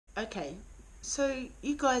Okay, so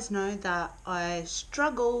you guys know that I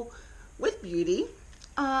struggle with beauty,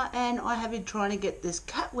 and I have been trying to get this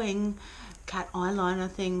catwing cat eyeliner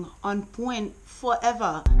thing on point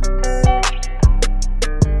forever.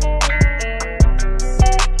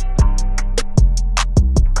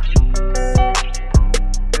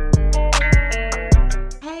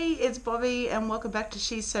 It's Bobby and welcome back to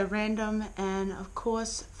She's So Random. And of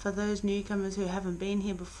course, for those newcomers who haven't been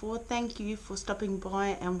here before, thank you for stopping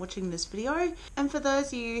by and watching this video. And for those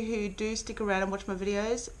of you who do stick around and watch my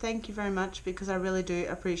videos, thank you very much because I really do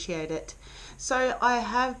appreciate it. So I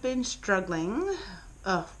have been struggling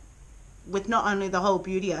with not only the whole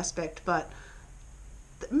beauty aspect, but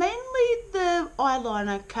mainly the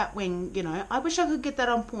eyeliner catwing. I wish I could get that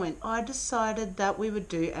on point. I decided that we would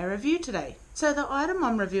do a review today. So the item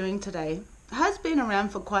I'm reviewing today has been around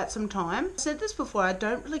for quite some time. I said this before, I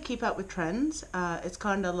don't really keep up with trends. It's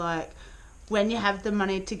kind of like when you have the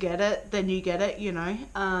money to get it, then you get it,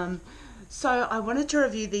 So I wanted to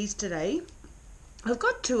review these today. I've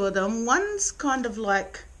got two of them. One's kind of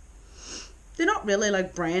like, they're not really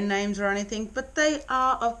like brand names or anything, but they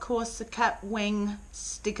are, of course, the cat wing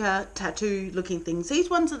sticker tattoo looking things. These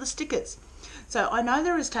ones are the stickers. So I know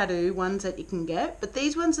there is tattoo ones that you can get, but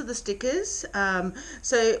these ones are the stickers.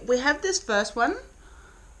 So we have this first one,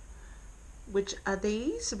 which are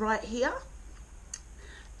these right here.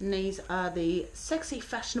 And these are the sexy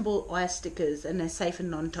fashionable eye stickers, and they're safe and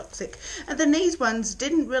non-toxic. And then these ones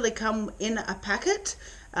didn't really come in a packet.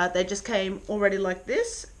 They just came already like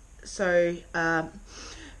this. So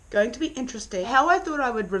going to be interesting. How I thought I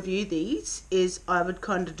would review these is I would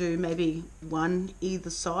kind of do maybe one either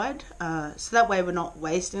side, so that way we're not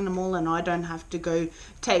wasting them all and I don't have to go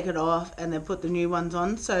take it off and then put the new ones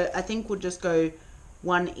on. So I think we'll just go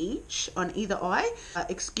one each on either eye.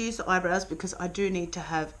 Excuse the eyebrows because I do need to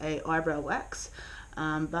have a eyebrow wax,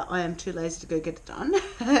 but I am too lazy to go get it done.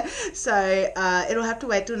 So it'll have to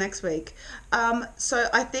wait till next week. So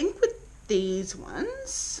I think with these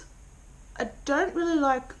ones, I don't really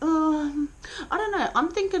like, I don't know, I'm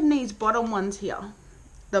thinking these bottom ones here,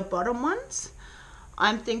 the bottom ones,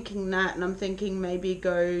 I'm thinking that, and I'm thinking maybe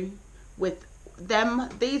go with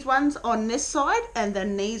these ones on this side and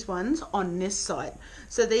then these ones on this side.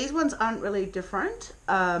 So these ones aren't really different,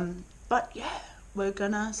 but yeah, we're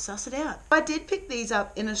gonna suss it out. I did pick these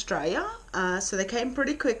up in Australia, so they came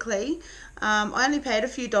pretty quickly. I only paid a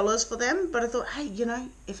few dollars for them, but I thought, hey,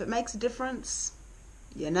 if it makes a difference,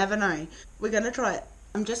 you never know. We're going to try it.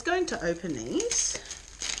 I'm just going to open these.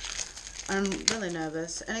 I'm really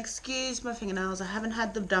nervous. And excuse my fingernails, I haven't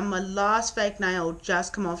had them done. My last fake nail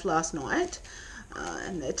just come off last night.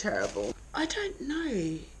 And they're terrible. I don't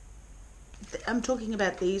know. I'm talking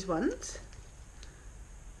about these ones.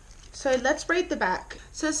 So let's read the back.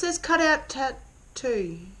 So it says cut out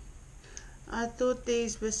tattoo. I thought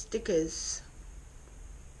these were stickers.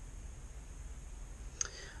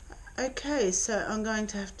 Okay, so I'm going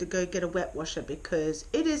to have to go get a wet washer because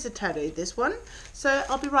it is a tattoo, this one. So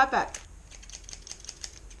I'll be right back.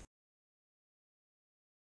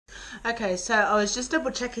 Okay, so I was just double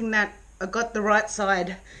checking that I got the right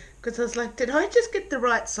side because I was like, did I just get the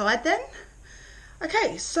right side then?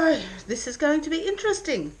 Okay, so this is going to be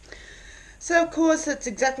interesting. So of course it's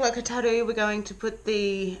exactly like a tattoo. We're going to put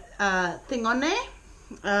the thing on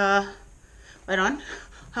there. Wait on,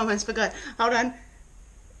 I almost forgot. Hold on.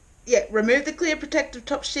 Yeah, remove the clear protective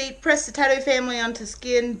top sheet, press the tattoo family onto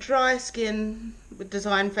skin, dry skin with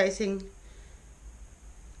design facing.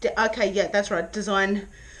 Okay, yeah, that's right, design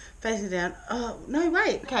facing down. Oh, no,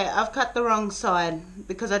 wait. Okay, I've cut the wrong side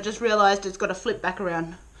because I just realized it's got to flip back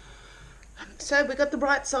around. So we got the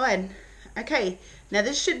right side. Okay, now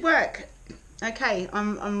this should work. Okay,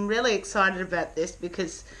 I'm really excited about this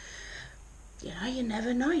because, you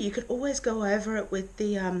never know. You could always go over it with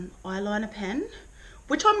the eyeliner pen,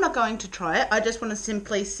 which I'm not going to try it. I just want to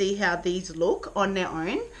simply see how these look on their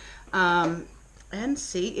own, and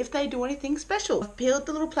see if they do anything special. I've peeled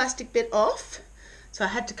the little plastic bit off, so I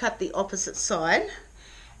had to cut the opposite side.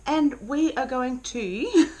 And we are going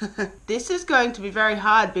to, this is going to be very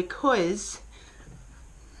hard because,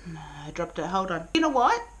 I dropped it, hold on. You know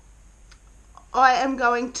what? I am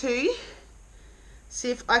going to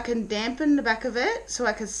see if I can dampen the back of it so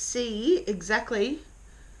I can see exactly.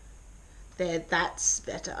 There, that's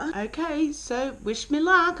better. Okay, so wish me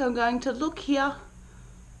luck. I'm going to look here.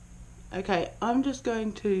 Okay, I'm just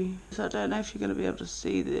going to, so I don't know if you're going to be able to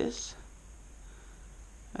see this.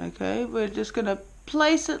 Okay, we're just going to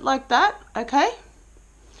place it like that, okay?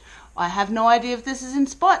 I have no idea if this is in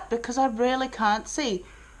spot because I really can't see.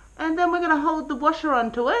 And then we're going to hold the washer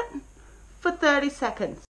onto it for 30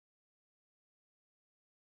 seconds.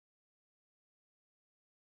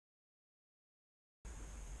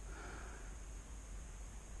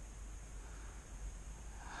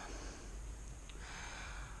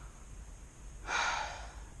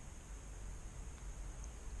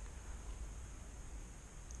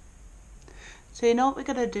 So you know what we're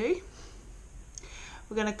going to do?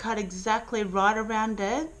 We're going to cut exactly right around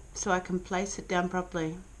there so I can place it down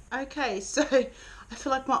properly. Okay, so I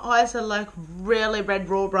feel like my eyes are like really red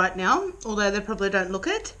raw right now, although they probably don't look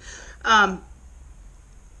it. But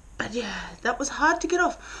yeah, that was hard to get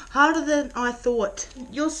off. Harder than I thought.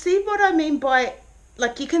 You'll see what I mean by,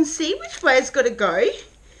 like, you can see which way it's got to go,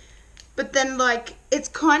 but then, like, it's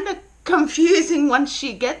kind of confusing once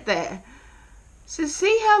you get there. So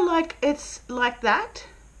see how, like, it's like that?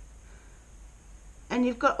 And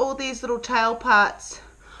you've got all these little tail parts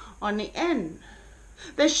on the end.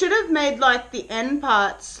 They should have made, like, the end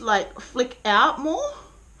parts, like, flick out more.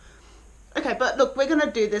 Okay, but look, we're going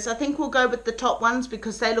to do this. I think we'll go with the top ones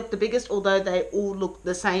because they look the biggest, although they all look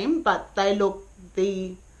the same, but they look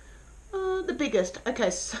the biggest. Okay,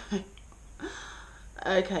 so,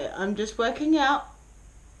 okay, I'm just working out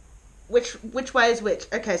which way is which.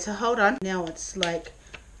 Okay, so hold on. Now it's like,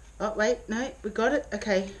 oh, wait, no, we got it.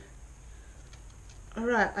 Okay. All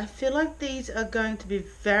right, I feel like these are going to be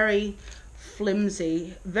very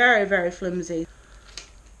flimsy, very, very flimsy.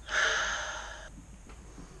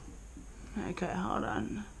 Okay, hold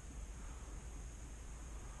on.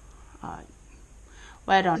 Alright.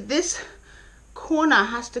 Wait on. This corner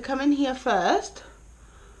has to come in here first.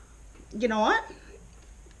 You know what?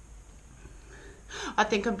 I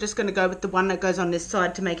think I'm just going to go with the one that goes on this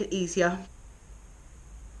side to make it easier.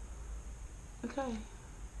 Okay.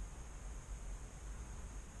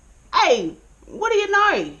 Hey, what do you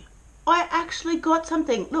know? I actually got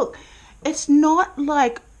something. Look, it's not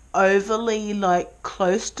like overly like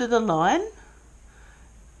close to the line,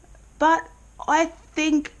 but I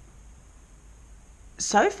think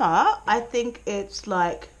so far I think it's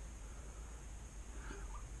like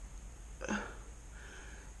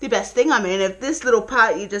the best thing. I mean, if this little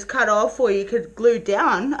part you just cut off or you could glue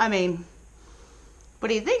down, I mean, what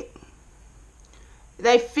do you think?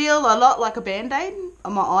 They feel a lot like a band-aid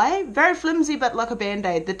on my eye. Very flimsy, but like a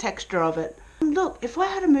band-aid, the texture of it. Look, if I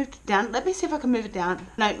had moved it down, let me see if I can move it down.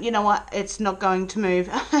 No, you know what? It's not going to move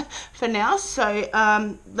for now. So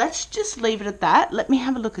let's just leave it at that. Let me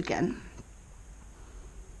have a look again.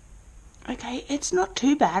 Okay, it's not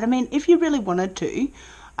too bad. I mean, if you really wanted to,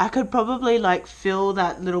 I could probably like fill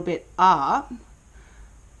that little bit up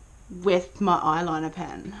with my eyeliner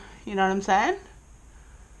pen. You know what I'm saying?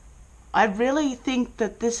 I really think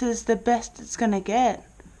that this is the best it's going to get.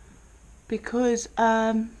 Because,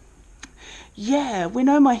 yeah, we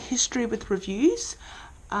know my history with reviews.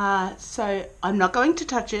 So I'm not going to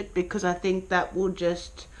touch it because I think that will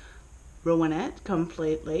just ruin it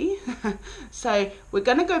completely. So we're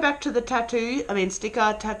going to go back to the tattoo,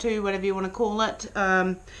 sticker, tattoo, whatever you want to call it,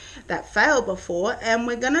 that failed before, and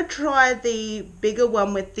we're going to try the bigger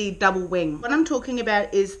one with the double wing. What I'm talking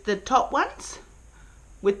about is the top ones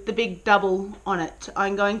with the big double on it.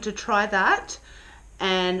 I'm going to try that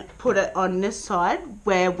and put it on this side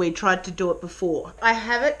where we tried to do it before. I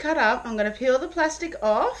have it cut up. I'm going to peel the plastic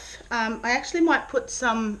off. I actually might put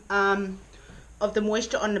some of the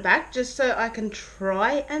moisture on the back just so I can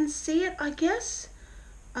try and see it, I guess.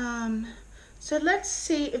 So let's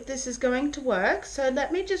see if this is going to work. So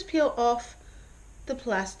let me just peel off the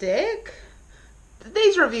plastic.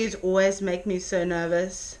 These reviews always make me so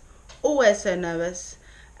nervous. Always so nervous.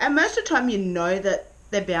 And most of the time you know that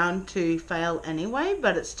they're bound to fail anyway,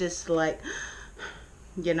 but it's just like,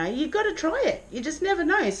 you know, you've got to try it. You just never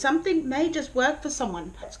know. Something may just work for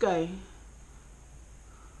someone. Let's go.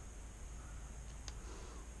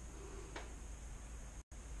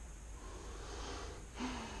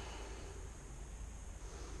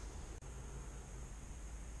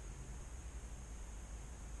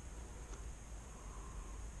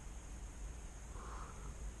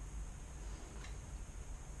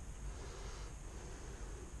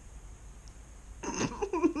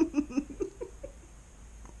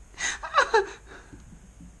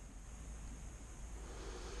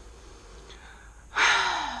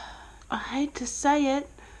 I hate to say it,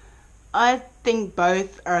 I think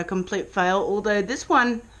both are a complete fail, although this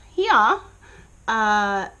one here,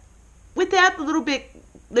 without the little bit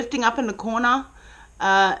lifting up in the corner,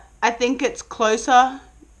 I think it's closer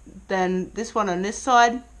than this one on this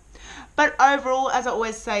side. But overall, as I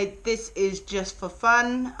always say, this is just for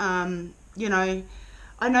fun. You know,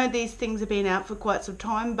 I know these things have been out for quite some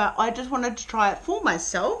time, but I just wanted to try it for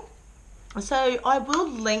myself. So I will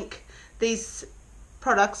link these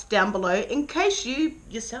products down below in case you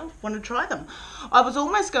yourself want to try them. I was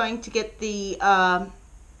almost going to get the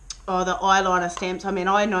eyeliner stamps. I mean,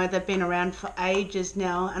 I know they've been around for ages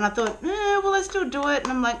now, and I thought, will I still do it?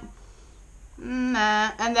 And I'm like, nah.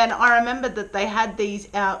 And then I remembered that they had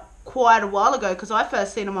these out quite a while ago because I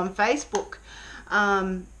first seen them on Facebook.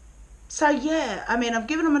 So yeah, I mean, I've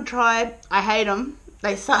given them a try. I hate them.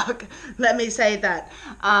 They suck. Let me say that.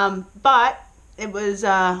 But it was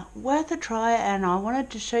worth a try, and I wanted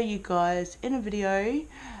to show you guys in a video.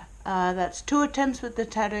 That's 2 attempts with the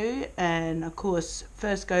tattoo, and of course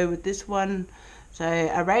first go with this one. So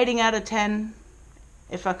a rating out of 10.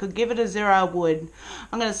 If I could give it a 0, I would.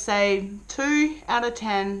 I'm going to say 2 out of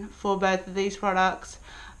 10 for both of these products.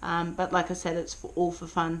 But like I said, it's all for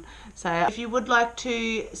fun. So if you would like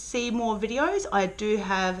to see more videos, I do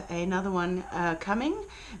have another one coming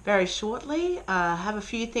very shortly. I have a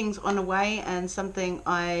few things on the way, and something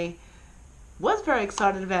I was very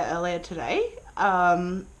excited about earlier today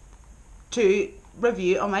to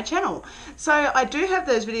review on my channel. So I do have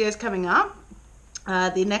those videos coming up.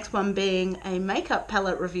 The next one being a makeup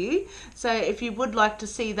palette review. So if you would like to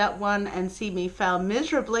see that one and see me fail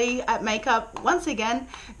miserably at makeup once again,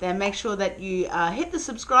 then make sure that you hit the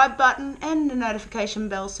subscribe button and the notification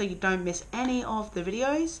bell so you don't miss any of the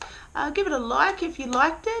videos. Give it a like if you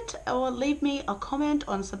liked it, or leave me a comment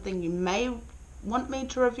on something you may want me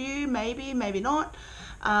to review, maybe not.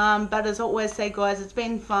 But as I always say, guys, it's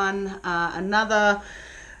been fun. Another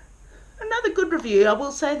good review, I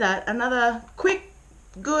will say that. Another quick,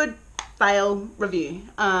 good fail review.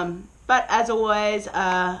 But as always,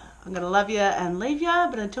 I'm going to love you and leave you.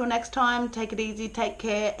 But until next time, take it easy, take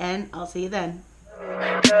care, and I'll see you then.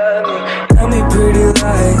 Tell me pretty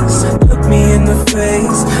lies, look me in the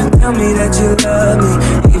face. Tell me that you love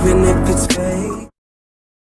me, even if it's fake.